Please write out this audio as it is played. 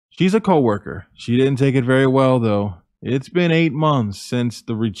She's a coworker. She didn't take it very well, though. It's been 8 months since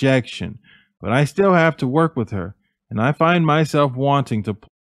the rejection, but I still have to work with her, and I find myself wanting to.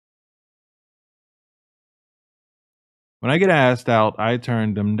 When I get asked out, I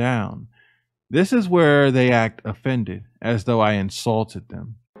turn them down. This is where they act offended, as though I insulted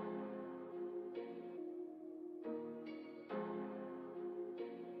them.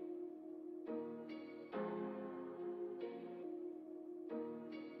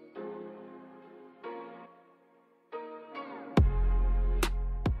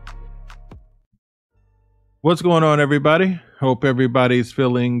 What's going on, everybody? Hope everybody's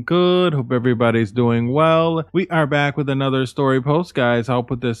feeling good. Hope everybody's doing well. We are back with another story post, guys. I'll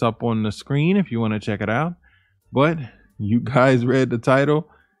put this up on the screen if you want to check it out. But you guys read the title.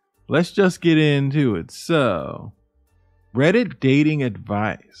 Let's just get into it. So, Reddit dating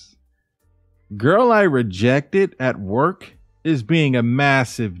advice. Girl I rejected at work is being a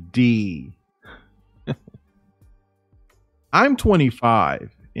massive D. I'm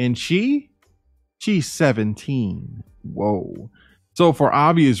 25 and she's 17. Whoa. So for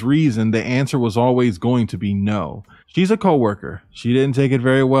obvious reason, the answer was always going to be no. She's a coworker. She didn't take it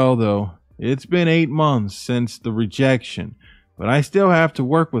very well, though. It's been 8 months since the rejection, but I still have to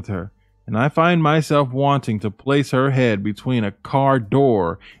work with her, and I find myself wanting to place her head between a car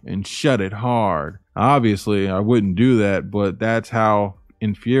door and shut it hard. Obviously, I wouldn't do that, but that's how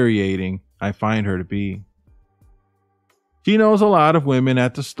infuriating I find her to be. She knows a lot of women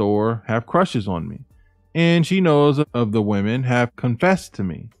at the store have crushes on me, and she knows of the women have confessed to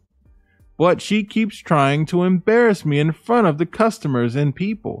me. But she keeps trying to embarrass me in front of the customers and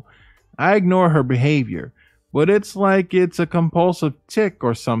people. I ignore her behavior, but it's like it's a compulsive tic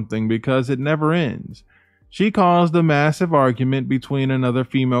or something because it never ends. She caused a massive argument between another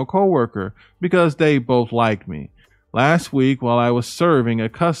female coworker because they both liked me. Last week, while I was serving a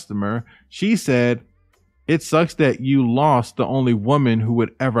customer, she said, "It sucks that you lost the only woman who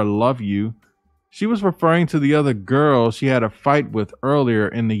would ever love you." She was referring to the other girl she had a fight with earlier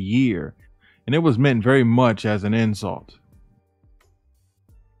in the year, and it was meant very much as an insult.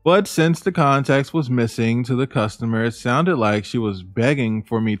 But since the context was missing to the customer, it sounded like she was begging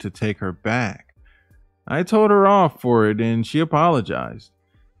for me to take her back. I told her off for it and she apologized,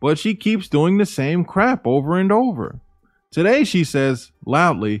 but she keeps doing the same crap over and over. Today she says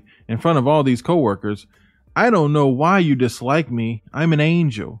loudly in front of all these coworkers, "I don't know why you dislike me. I'm an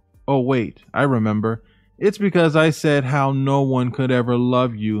angel." Oh, wait, I remember. It's because I said how no one could ever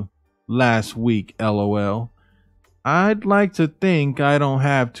love you last week, LOL. I'd like to think I don't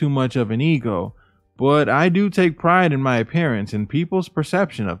have too much of an ego, but I do take pride in my appearance and people's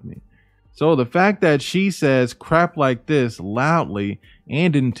perception of me. So the fact that she says crap like this loudly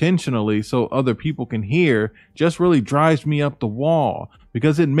and intentionally so other people can hear just really drives me up the wall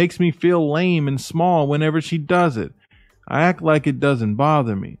because it makes me feel lame and small whenever she does it. I act like it doesn't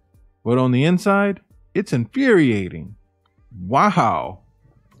bother me, but on the inside, it's infuriating. Wow.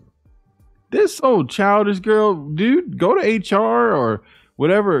 This old childish girl, dude, go to HR or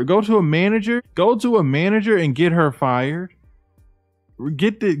whatever. Go to a manager. Go to a manager and get her fired.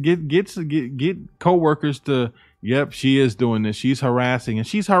 Get coworkers to, yep, she is doing this. She's harassing, and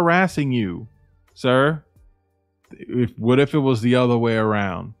she's harassing you, sir. What if it was the other way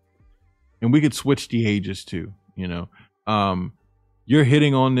around? And we could switch the ages too, You're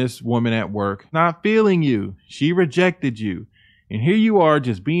hitting on this woman at work, not feeling you. She rejected you. And here you are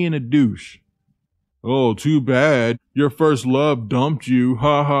just being a douche. "Oh, too bad. Your first love dumped you.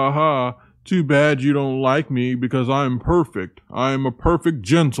 Ha ha ha. Too bad you don't like me because I'm perfect. I'm a perfect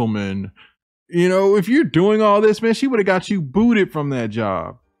gentleman." If you're doing all this, man, she would have got you booted from that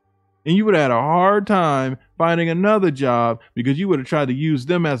job. And you would have had a hard time finding another job because you would have tried to use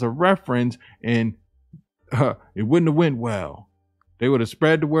them as a reference and it wouldn't have went well. They would have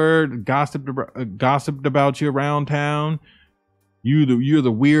spread the word, gossiped about you around town. You're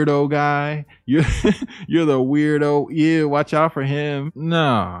the weirdo guy. You're the weirdo. Yeah, watch out for him.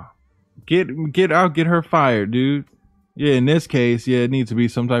 Nah, get her fired, dude. Yeah, in this case, yeah, it needs to be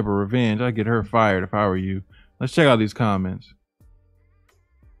some type of revenge. I'd get her fired if I were you. Let's check out these comments.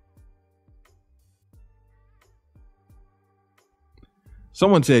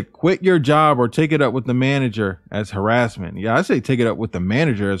 Someone said, "Quit your job or take it up with the manager as harassment." Yeah, I say take it up with the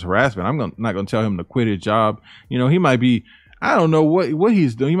manager as harassment. I'm not going to tell him to quit his job. He might be, I don't know what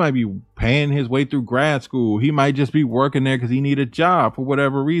he's doing. He might be paying his way through grad school. He might just be working there because he need a job for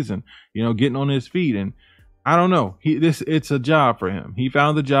whatever reason, getting on his feet. And I don't know. It's a job for him. He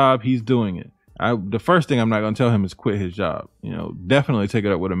found the job. He's doing it. The first thing I'm not going to tell him is quit his job. Definitely take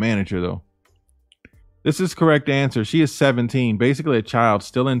it up with a manager, though. This is correct answer. She is 17, basically a child,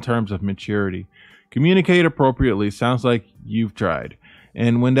 still in terms of maturity. Communicate appropriately. Sounds like you've tried.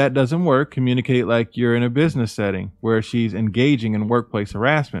 And when that doesn't work, communicate like you're in a business setting where she's engaging in workplace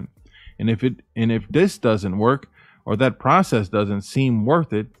harassment. And if this doesn't work or that process doesn't seem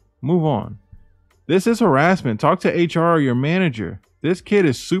worth it, move on. This is harassment. Talk to HR or your manager. This kid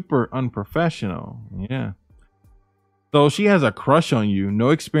is super unprofessional. Yeah. So she has a crush on you, no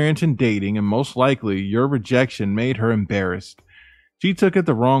experience in dating, and most likely your rejection made her embarrassed. She took it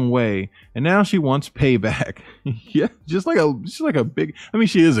the wrong way, and now she wants payback. Yeah, just like a big. I mean,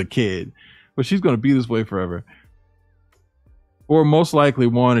 she is a kid, but she's gonna be this way forever. Or most likely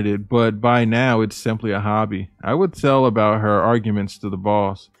wanted it, but by now it's simply a hobby. I would tell about her arguments to the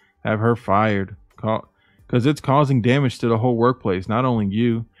boss, have her fired, because it's causing damage to the whole workplace, not only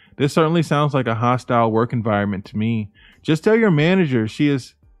you. This certainly sounds like a hostile work environment to me. Just tell your manager she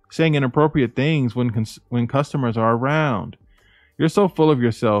is saying inappropriate things when customers are around. You're so full of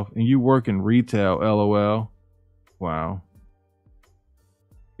yourself and you work in retail, LOL. Wow.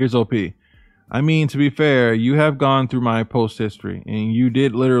 Here's OP. I mean, to be fair, you have gone through my post history and you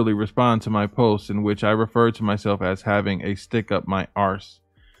did literally respond to my posts in which I referred to myself as having a stick up my arse.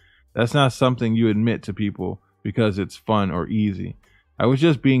 That's not something you admit to people because it's fun or easy. I was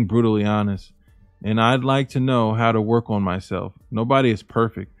just being brutally honest, and I'd like to know how to work on myself. Nobody is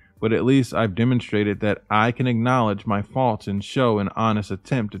perfect, but at least I've demonstrated that I can acknowledge my faults and show an honest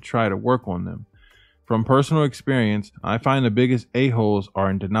attempt to try to work on them. From personal experience, I find the biggest a-holes are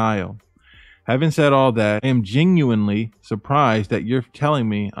in denial. Having said all that, I am genuinely surprised that you're telling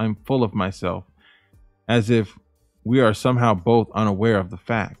me I'm full of myself, as if we are somehow both unaware of the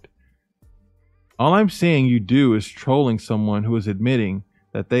fact. All I'm seeing you do is trolling someone who is admitting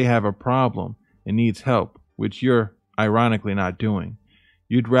that they have a problem and needs help, which you're ironically not doing.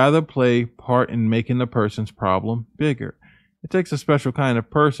 You'd rather play part in making the person's problem bigger. It takes a special kind of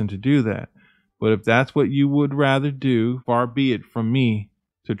person to do that. But if that's what you would rather do, far be it from me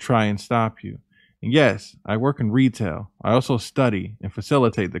to try and stop you. And yes, I work in retail. I also study and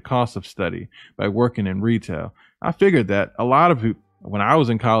facilitate the cost of study by working in retail. I figured that a lot of people, when I was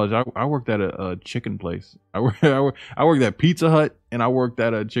in college, I worked at a chicken place. I worked at Pizza Hut and I worked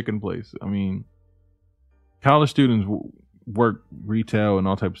at a chicken place. I mean, college students work retail and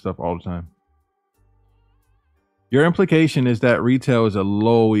all types of stuff all the time. Your implication is that retail is a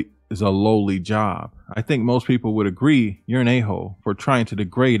lowly job. I think most people would agree you're an a-hole for trying to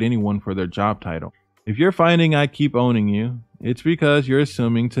degrade anyone for their job title. If you're finding I keep owning you, it's because you're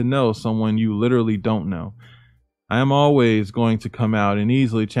assuming to know someone you literally don't know. I am always going to come out and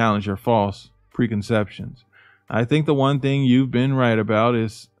easily challenge your false preconceptions. I think the one thing you've been right about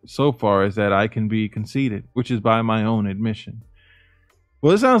is so far is that I can be conceited, which is by my own admission.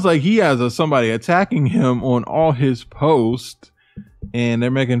 Well, it sounds like he has somebody attacking him on all his posts and they're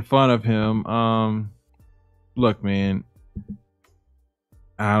making fun of him. Look, man,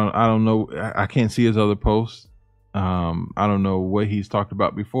 I don't know. I can't see his other posts. I don't know what he's talked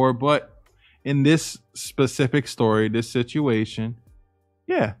about before, but in this specific story, this situation,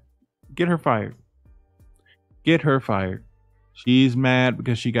 yeah, get her fired. Get her fired. She's mad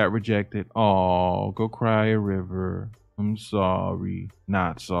because she got rejected. Oh, go cry a river. I'm sorry.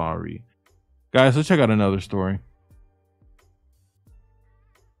 Not sorry. Guys, let's check out another story.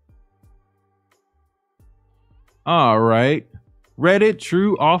 All right. Reddit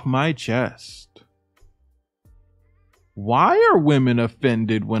true off my chest. Why are women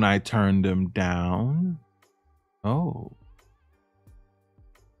offended when I turn them down? Oh.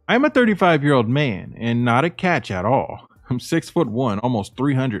 I'm a 35-year-old man and not a catch at all. I'm 6'1", almost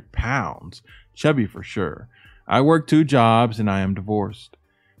 300 pounds. Chubby for sure. I work 2 jobs and I am divorced.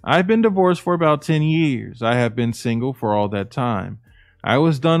 I've been divorced for about 10 years. I have been single for all that time. I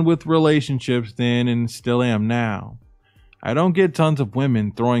was done with relationships then and still am now. I don't get tons of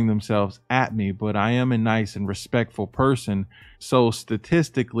women throwing themselves at me, but I am a nice and respectful person, so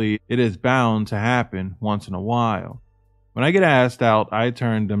statistically it is bound to happen once in a while. When I get asked out, I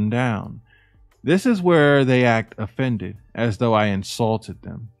turn them down. This is where they act offended, as though I insulted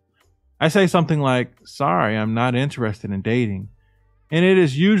them. I say something like, sorry, I'm not interested in dating. And it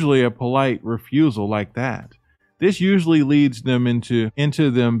is usually a polite refusal like that. This usually leads them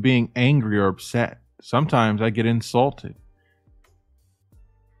into them being angry or upset. Sometimes I get insulted.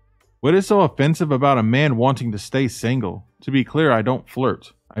 What is so offensive about a man wanting to stay single? To be clear, I don't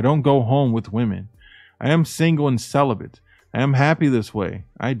flirt. I don't go home with women. I am single and celibate. I am happy this way.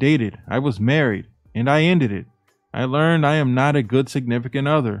 I dated. I was married. And I ended it. I learned I am not a good significant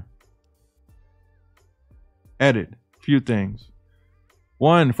other. Edit. Few things.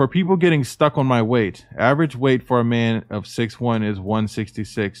 One, for people getting stuck on my weight. Average weight for a man of 6'1" is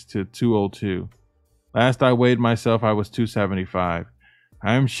 166 to 202. Last I weighed myself, I was 275.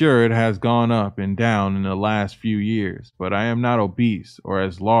 I am sure it has gone up and down in the last few years, but I am not obese or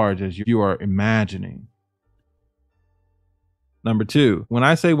as large as you are imagining. Number two, when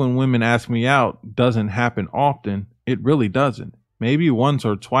I say when women ask me out doesn't happen often, it really doesn't. Maybe once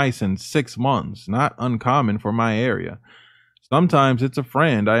or twice in 6 months, not uncommon for my area. Sometimes it's a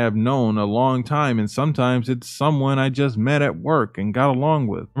friend I have known a long time, and sometimes it's someone I just met at work and got along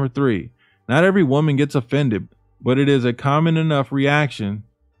with. Number three, not every woman gets offended, but it is a common enough reaction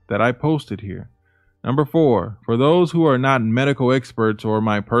that I posted here. Number four, for those who are not medical experts or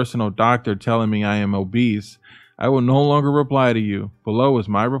my personal doctor telling me I am obese, I will no longer reply to you. Below is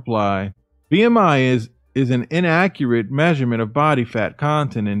my reply. BMI is an inaccurate measurement of body fat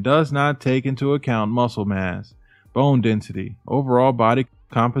content and does not take into account muscle mass, bone density, overall body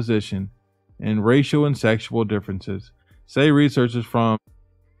composition, and racial and sexual differences, say researchers from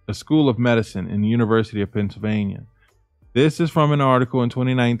the School of Medicine in the University of Pennsylvania. This is from an article in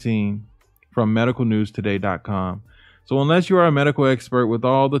 2019 from medicalnewstoday.com. So unless you are a medical expert with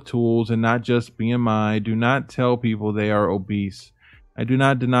all the tools and not just BMI, do not tell people they are obese. I do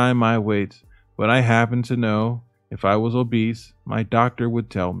not deny my weight, but I happen to know if I was obese, my doctor would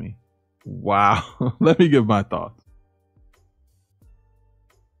tell me. Wow. Let me give my thoughts.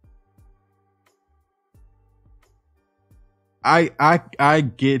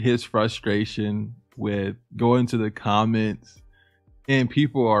 I get his frustration with going to the comments and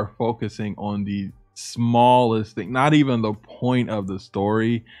people are focusing on the smallest thing, not even the point of the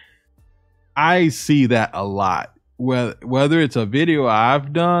story. I see that a lot. Whether it's a video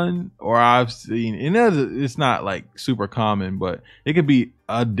I've done or I've seen, and it's not like super common, but it could be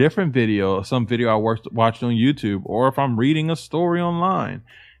a different video, some video I watched on YouTube, or if I'm reading a story online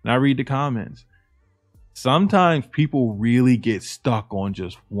and I read the comments. Sometimes people really get stuck on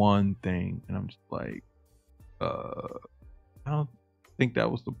just one thing, and I'm just like, I don't think that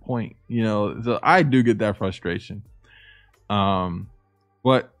was the point, so I do get that frustration.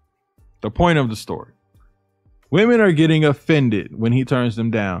 But the point of the story, women are getting offended when he turns them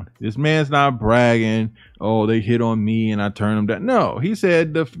down. This man's not bragging, oh, they hit on me and I turn them down. No, he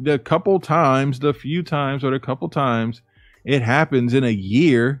said the couple times, the few times or the couple times it happens in a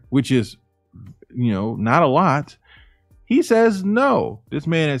year, which is, not a lot. He says no. This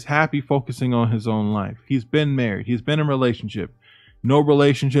man is happy focusing on his own life. He's been married. He's been in a relationship. No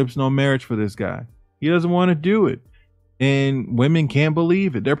relationships, no marriage for this guy. He doesn't want to do it. And women can't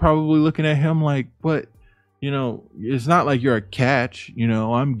believe it. They're probably looking at him like, but, it's not like you're a catch.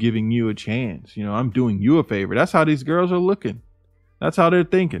 I'm giving you a chance. I'm doing you a favor. That's how these girls are looking. That's how they're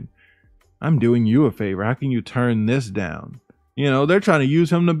thinking. I'm doing you a favor. How can you turn this down? They're trying to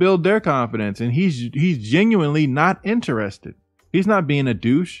use him to build their confidence, and he's genuinely not interested. He's not being a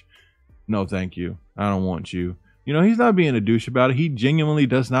douche. No, thank you. I don't want you. He's not being a douche about it. He genuinely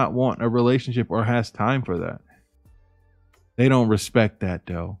does not want a relationship or has time for that. They don't respect that,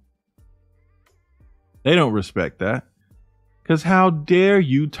 though. They don't respect that. Because how dare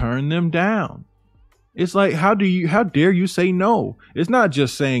you turn them down? It's like, how dare you say no? It's not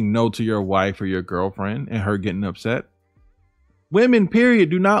just saying no to your wife or your girlfriend and her getting upset. Women, period,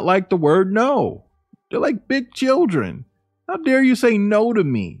 do not like the word no. They're like big children. How dare you say no to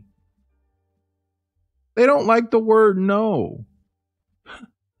me? They don't like the word no.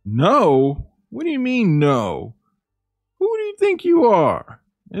 No? What do you mean no? Who do you think you are?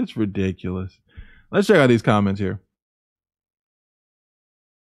 It's ridiculous. Let's check out these comments here.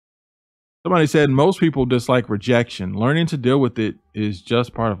 Somebody said most people dislike rejection. Learning to deal with it is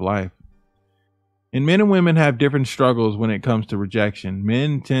just part of life. And men and women have different struggles when it comes to rejection.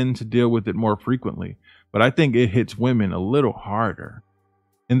 Men tend to deal with it more frequently, but I think it hits women a little harder.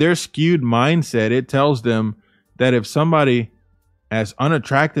 In their skewed mindset, it tells them that if somebody as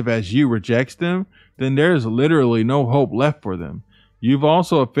unattractive as you rejects them, then there's literally no hope left for them. You've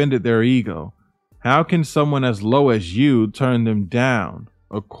also offended their ego. How can someone as low as you turn them down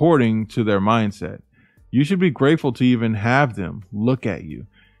according to their mindset? You should be grateful to even have them look at you.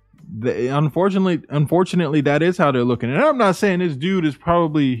 Unfortunately, that is how they're looking. And I'm not saying this dude is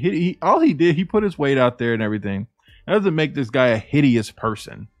probably he put his weight out there and everything. That doesn't make this guy a hideous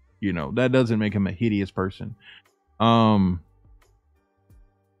person. That doesn't make him a hideous person. But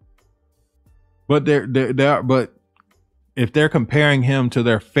but if they're comparing him to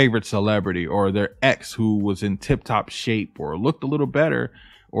their favorite celebrity or their ex who was in tip-top shape or looked a little better,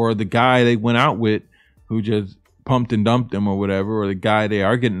 or the guy they went out with who just pumped and dumped them or whatever, or the guy they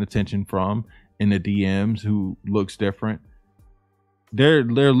are getting attention from in the DMs who looks different, they're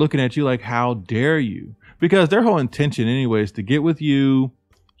looking at you like, how dare you? Because their whole intention anyway is to get with you,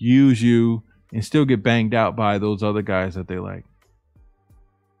 use you, and still get banged out by those other guys that they like.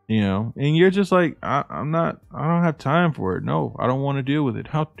 And you're just like, I don't have time for it. No, I don't want to deal with it.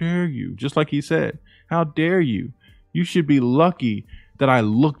 How dare you? Just like he said, how dare you? You should be lucky that I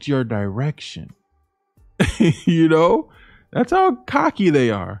looked your direction. That's how cocky they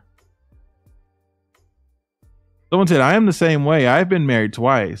are. Someone said, I am the same way. I've been married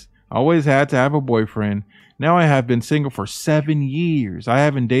twice. Always had to have a boyfriend. Now I have been single for 7 years. I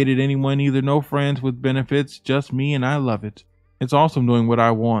haven't dated anyone either. No friends with benefits, just me, and I love it. It's awesome doing what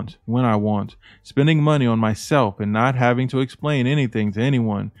I want, when I want. Spending money on myself and not having to explain anything to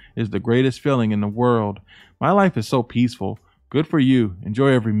anyone is the greatest feeling in the world. My life is so peaceful. Good for you. Enjoy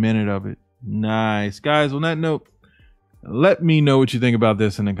every minute of it. Nice. Guys, on that note, let me know what you think about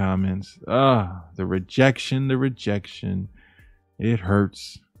this in the comments. The rejection. It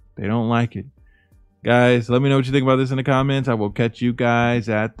hurts. They don't like it. Guys, let me know what you think about this in the comments. I will catch you guys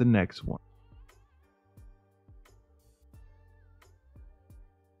at the next one.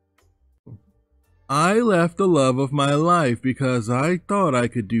 I left the love of my life because I thought I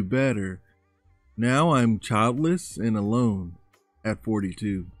could do better. Now I'm childless and alone at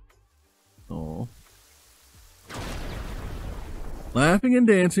 42. Aww. Laughing and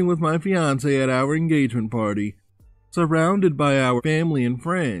dancing with my fiance at our engagement party, surrounded by our family and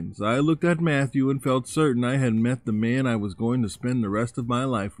friends, I looked at Matthew and felt certain I had met the man I was going to spend the rest of my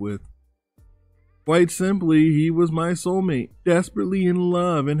life with. Quite simply, he was my soulmate, desperately in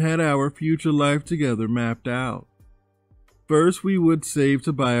love, and had our future life together mapped out. First, we would save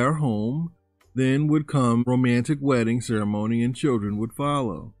to buy our home, then would come romantic wedding ceremony and children would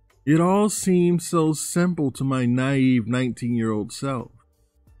follow. It all seemed so simple to my naive 19-year-old self,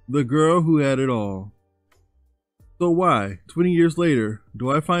 the girl who had it all. So why, 20 years later,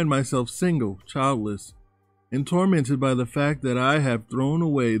 do I find myself single, childless, and tormented by the fact that I have thrown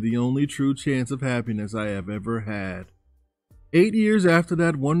away the only true chance of happiness I have ever had? 8 years after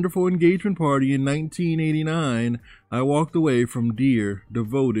that wonderful engagement party in 1989, I walked away from dear,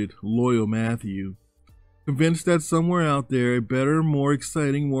 devoted, loyal Matthew, convinced that somewhere out there a better, more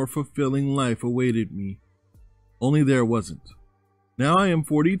exciting, more fulfilling life awaited me. Only there wasn't. Now I am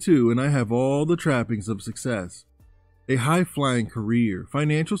 42 and I have all the trappings of success. A high-flying career,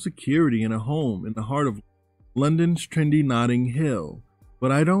 financial security, and a home in the heart of London's trendy Notting Hill.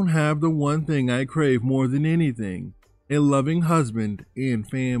 But I don't have the one thing I crave more than anything, a loving husband and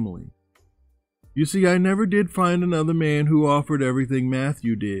family. You see, I never did find another man who offered everything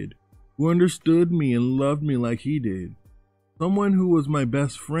Matthew did, who understood me and loved me like he did. Someone who was my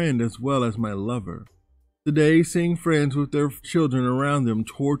best friend as well as my lover. Today, seeing friends with their children around them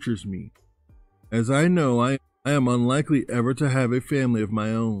tortures me, as I know I am unlikely ever to have a family of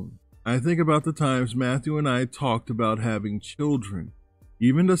my own. I think about the times Matthew and I talked about having children,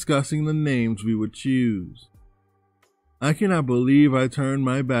 even discussing the names we would choose. I cannot believe I turned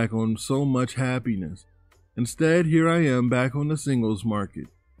my back on so much happiness. Instead, here I am back on the singles market,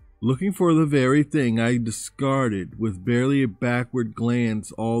 looking for the very thing I discarded with barely a backward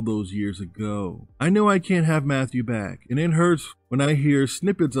glance all those years ago. I know I can't have Matthew back, and it hurts when I hear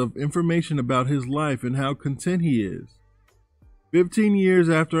snippets of information about his life and how content he is. 15 years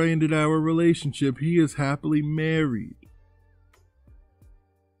after I ended our relationship, he is happily married.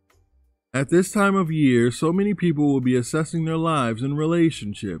 At this time of year, so many people will be assessing their lives and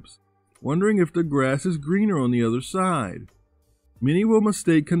relationships, wondering if the grass is greener on the other side. Many will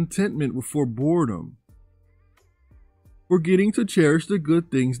mistake contentment for boredom, forgetting to cherish the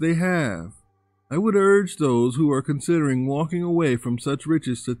good things they have. I would urge those who are considering walking away from such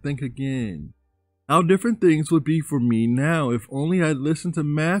riches to think again. How different things would be for me now if only I'd listened to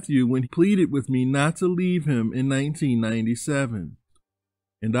Matthew when he pleaded with me not to leave him in 1997.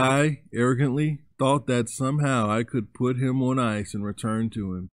 And I, arrogantly, thought that somehow I could put him on ice and return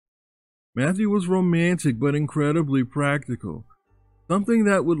to him. Matthew was romantic but incredibly practical, something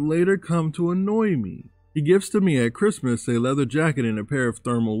that would later come to annoy me. He gifts to me at Christmas a leather jacket and a pair of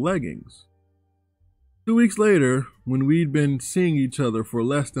thermal leggings. 2 weeks later, when we'd been seeing each other for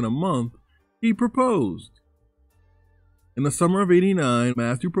less than a month, he proposed. In the summer of '89,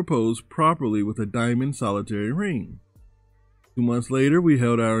 Matthew proposed properly with a diamond solitary ring. 2 months later, we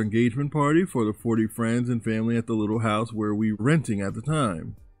held our engagement party for the 40 friends and family at the little house where we were renting at the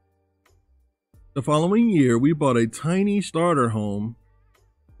time. The following year, we bought a tiny starter home,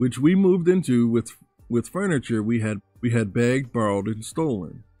 which we moved into with furniture we had begged, borrowed, and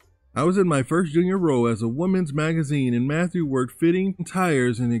stolen. I was in my first junior role as a woman's magazine, and Matthew worked fitting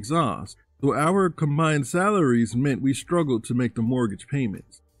tires and exhaust. So our combined salaries meant we struggled to make the mortgage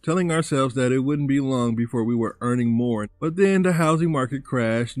payments, telling ourselves that it wouldn't be long before we were earning more. But then the housing market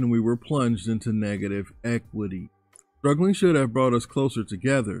crashed and we were plunged into negative equity. Struggling should have brought us closer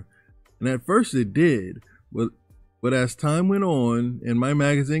together, and at first it did, but as time went on and my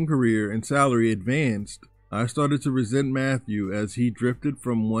magazine career and salary advanced, I started to resent Matthew as he drifted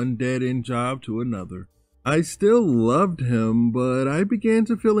from one dead-end job to another. I still loved him, but I began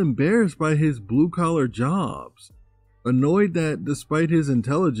to feel embarrassed by his blue-collar jobs, annoyed that despite his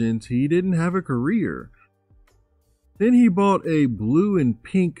intelligence, he didn't have a career. Then he bought a blue and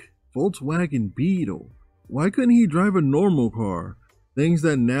pink Volkswagen Beetle. Why couldn't he drive a normal car? Things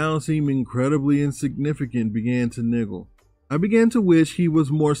that now seem incredibly insignificant began to niggle. I began to wish he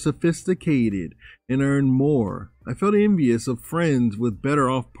was more sophisticated and earned more. I felt envious of friends with better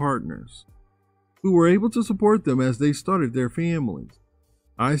off partners who were able to support them as they started their families.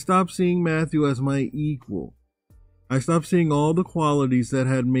 I stopped seeing Matthew as my equal. I stopped seeing all the qualities that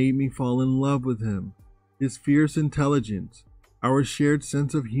had made me fall in love with him. His fierce intelligence, our shared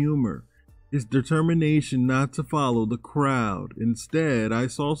sense of humor, his determination not to follow the crowd. Instead, I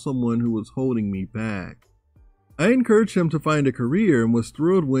saw someone who was holding me back. I encouraged him to find a career and was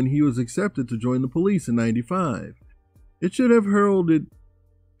thrilled when he was accepted to join the police in '95. It should have heralded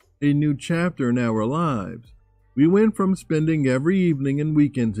a new chapter in our lives. We went from spending every evening and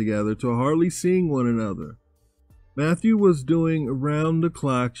weekend together to hardly seeing one another. Matthew was doing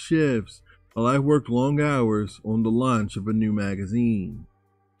around-the-clock shifts while I worked long hours on the launch of a new magazine.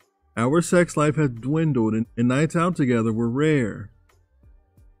 Our sex life had dwindled and nights out together were rare.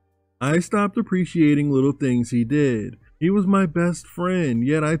 I stopped appreciating little things he did. He was my best friend,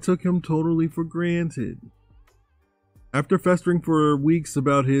 yet I took him totally for granted. After festering for weeks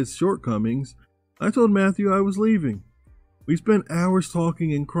about his shortcomings, I told Matthew I was leaving. We spent hours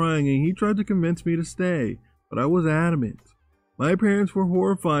talking and crying, and he tried to convince me to stay, but I was adamant. My parents were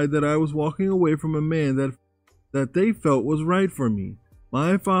horrified that I was walking away from a man that they felt was right for me.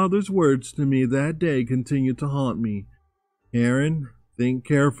 My father's words to me that day continued to haunt me. Karen, think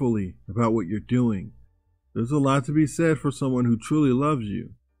carefully about what you're doing. There's a lot to be said for someone who truly loves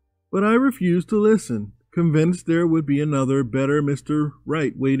you. But I refused to listen, convinced there would be another, better Mr.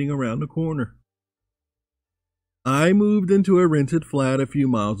 Right waiting around the corner. I moved into a rented flat a few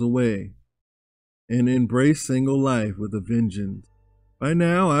miles away and embraced single life with a vengeance. By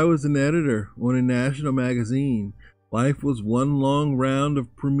now, I was an editor on a national magazine. Life was one long round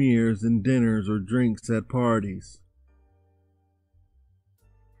of premieres and dinners or drinks at parties.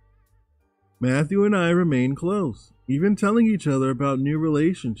 Matthew and I remained close, even telling each other about new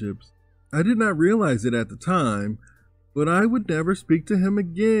relationships. I did not realize it at the time, but I would never speak to him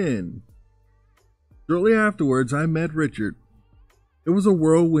again. Shortly afterwards, I met Richard. It was a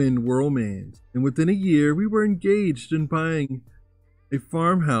whirlwind romance, and within a year we were engaged and buying a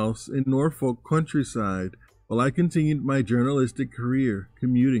farmhouse in Norfolk countryside while I continued my journalistic career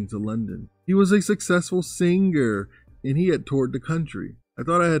commuting to London. He was a successful singer and he had toured the country. I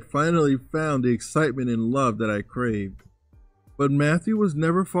thought I had finally found the excitement and love that I craved. But Matthew was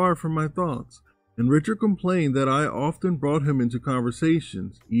never far from my thoughts, and Richard complained that I often brought him into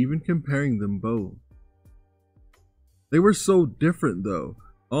conversations, even comparing them both. They were so different though.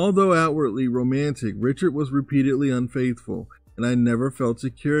 Although outwardly romantic, Richard was repeatedly unfaithful, and I never felt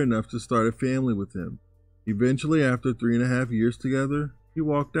secure enough to start a family with him. Eventually, after 3.5 years together, he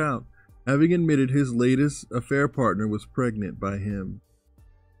walked out, having admitted his latest affair partner was pregnant by him.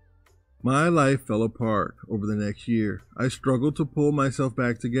 My life fell apart over the next year. I struggled to pull myself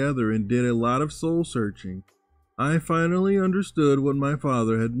back together and did a lot of soul searching. I finally understood what my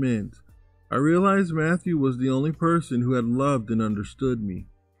father had meant. I realized Matthew was the only person who had loved and understood me.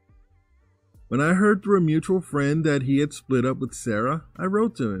 When I heard through a mutual friend that he had split up with Sarah, I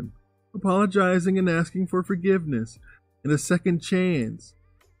wrote to him, apologizing and asking for forgiveness and a second chance.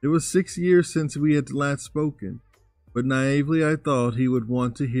 It was 6 years since we had last spoken, but naively I thought he would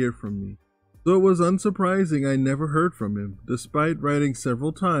want to hear from me. So it was unsurprising I never heard from him, despite writing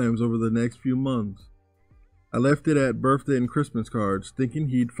several times over the next few months. I left it at birthday and Christmas cards, thinking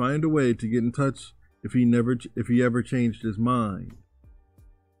he'd find a way to get in touch if he ever changed his mind.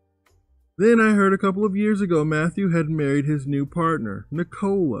 Then I heard a couple of years ago Matthew had married his new partner,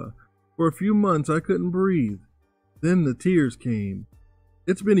 Nicola. For a few months I couldn't breathe. Then the tears came.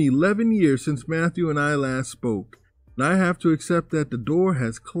 It's been 11 years since Matthew and I last spoke, and I have to accept that the door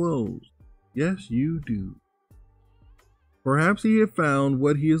has closed. Yes, you do. Perhaps he had found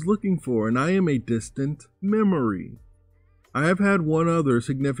what he is looking for, and I am a distant memory. I have had one other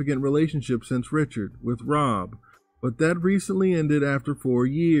significant relationship since Richard, with Rob, but that recently ended after 4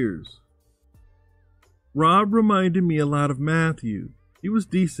 years. Rob reminded me a lot of Matthew. He was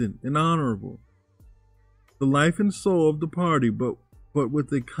decent and honorable, the life and soul of the party, but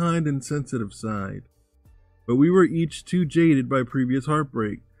with a kind and sensitive side. But we were each too jaded by previous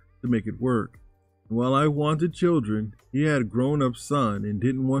heartbreak to make it work. And while I wanted children, he had a grown-up son and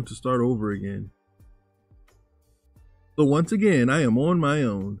didn't want to start over again. So once again, I am on my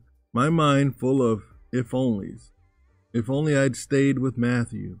own, my mind full of if-onlys. If only I'd stayed with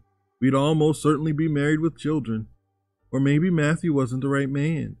Matthew. We'd almost certainly be married with children. Or maybe Matthew wasn't the right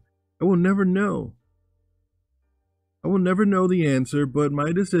man. I will never know. I will never know the answer, but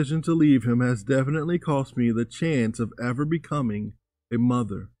my decision to leave him has definitely cost me the chance of ever becoming a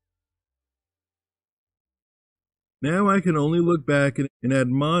mother. Now I can only look back and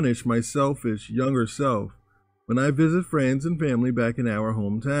admonish my selfish, younger self when I visit friends and family back in our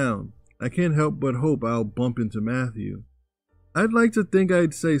hometown. I can't help but hope I'll bump into Matthew. I'd like to think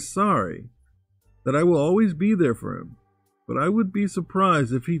I'd say sorry, that I will always be there for him, but I would be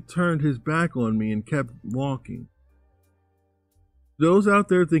surprised if he turned his back on me and kept walking. Those out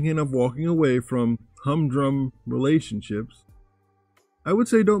there thinking of walking away from humdrum relationships, I would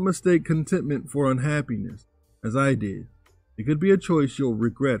say don't mistake contentment for unhappiness, as I did. It could be a choice you'll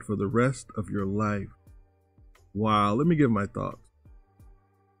regret for the rest of your life. Wow, let me give my thoughts.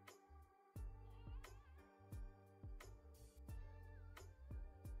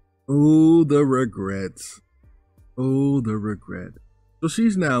 Oh, the regrets. Oh, the regret. So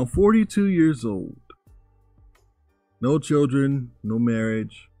she's now 42 years old. No children, no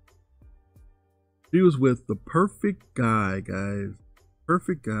marriage. She was with the perfect guy, guys.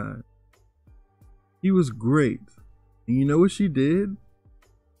 Perfect guy. He was great. And you know what she did?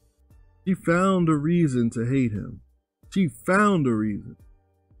 She found a reason to hate him. She found a reason.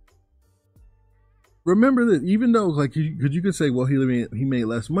 Remember that even though, like, you could say, well, he made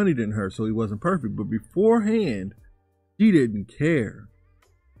less money than her, so he wasn't perfect. But beforehand, she didn't care.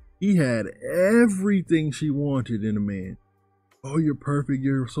 He had everything she wanted in a man. Oh, you're perfect.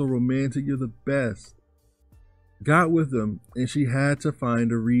 You're so romantic. You're the best. Got with him, and she had to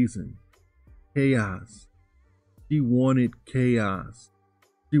find a reason. Chaos. She wanted chaos.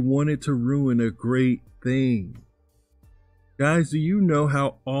 She wanted to ruin a great thing. Guys, do you know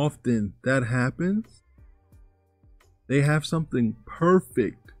how often that happens? They have something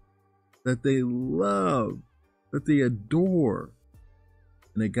perfect that they love, that they adore,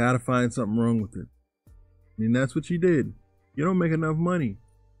 and they gotta find something wrong with it. And that's what she did. You don't make enough money.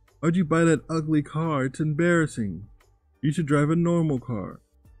 Why'd you buy that ugly car? It's embarrassing. You should drive a normal car.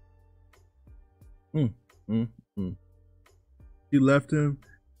 She left him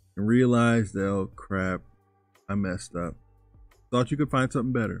and realized, oh crap, I messed up. Thought you could find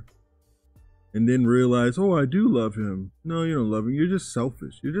something better. And then realized, oh, I do love him. No, you don't love him. You're just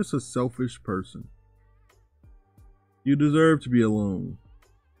selfish. You're just a selfish person. You deserve to be alone,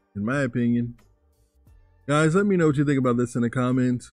 in my opinion. Guys, let me know what you think about this in the comments.